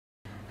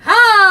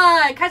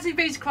Right, Cassie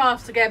V's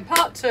Crafts again,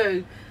 part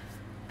 2.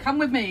 Come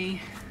with me.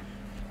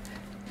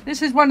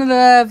 This is one of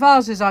the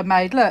vases I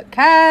made. Look,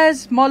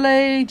 Kaz,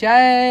 Molly,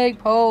 Jake,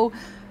 Paul.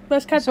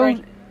 Where's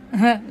Cadbury?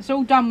 It's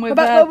all done with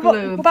glue and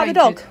what about the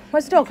dog?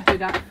 Where's the dog? Do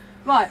that.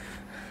 Right.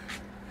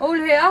 All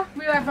here,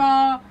 we have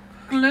our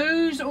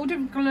glues, all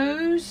different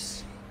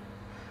glues.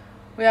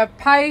 We have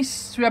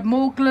pastes, we have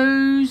more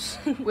glues.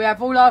 We have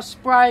all our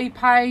spray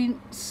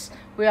paints.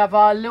 We have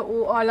our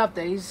little, I love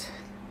these.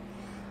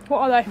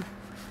 What are they?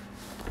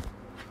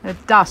 They're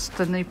dust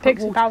and you put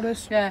Pixie water.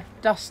 powders. Yeah,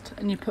 dust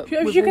and you put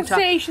As with you can water.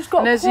 see, she's got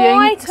And there's the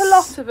quite inks, a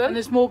lot of them. and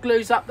there's more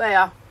glues up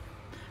there.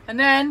 And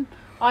then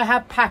I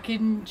have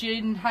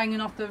packaging hanging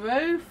off the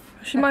roof.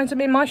 She reminds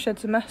me my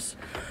shed's a mess.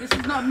 This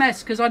is not a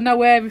mess because I know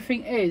where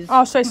everything is.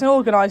 Oh, so it's an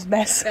organised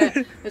mess.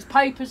 Yeah, there's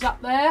papers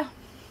up there.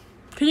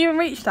 Can you even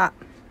reach that?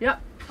 Yep,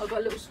 I've got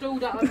a little stool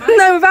that I made.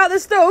 No, without the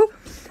stool.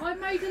 I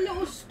made a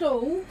little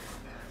stool.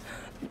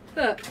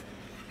 Look,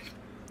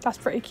 That's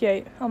pretty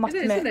cute, I must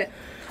it is, admit. isn't it?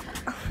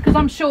 Because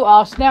I'm short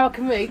ass, now I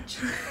can reach.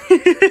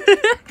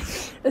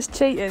 It's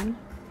cheating.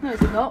 No,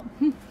 it's not.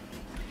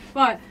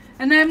 Right,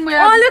 and then we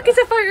have... Oh, look, it's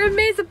a photo of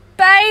me as a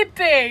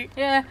baby.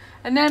 Yeah,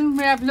 and then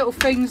we have little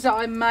things that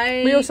I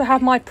made. We also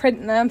have my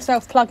print there. I'm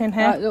self-plugging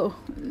here. Like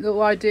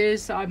little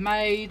ideas that I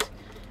made,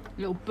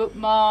 little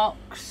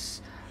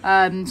bookmarks.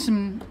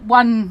 One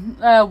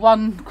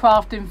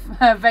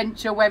crafting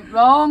venture went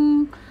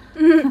wrong,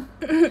 and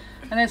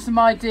there's some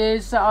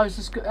ideas that I was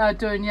just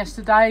doing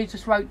yesterday.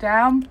 Just wrote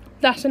down.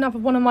 That's another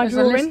one of my There's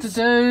drawings. a list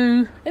to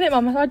do. Isn't it,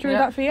 Mum? I drew Yeah.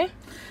 that for you.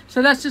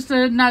 So that's just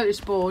a notice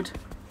board.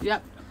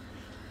 Yep.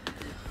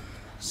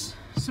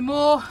 Some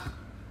more.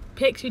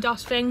 Pixie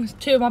dust things.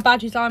 2 of my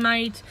badges I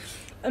made.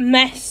 A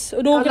mess.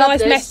 An I love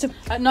organised this. mess of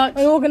At night.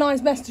 an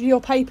organised mess of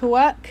your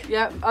paperwork.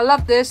 Yeah, I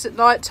love this at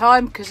night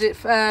time because it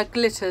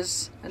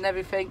glitters and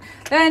everything.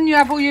 Then you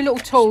have all your little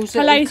tools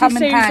that Lazy come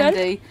in Susan.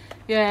 handy.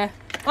 Yeah,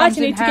 I comes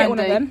actually in need to get one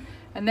of handy. them.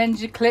 And then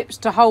your clips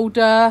to hold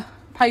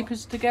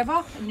papers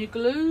together and your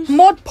glues.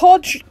 Mod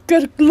Podge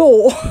good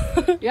galore.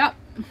 Yep.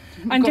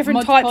 And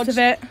different types of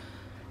it.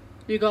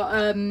 You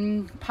got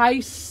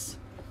paste,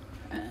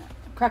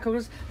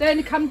 crackles. Then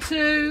you come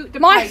to the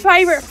My paints.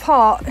 favourite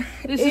part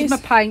This is my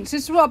paints.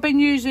 This is what I've been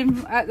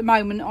using at the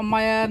moment on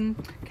my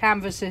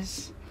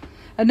canvases.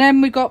 And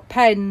then we got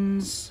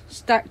pens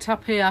stacked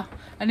up here.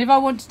 And if I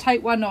want to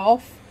take one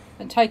off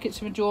and take it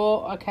to my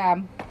drawer, I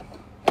can.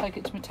 Take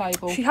it to my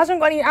table. She hasn't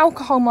got any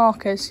alcohol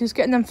markers. She's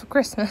getting them for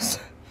Christmas.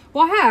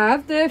 Well, I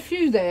have. There are a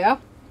few there.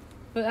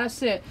 But that's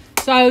it.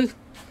 So,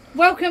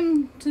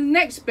 welcome to the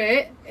next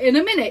bit in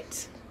a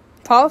minute.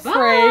 Part 3.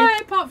 Bye.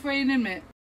 Part 3 in a minute.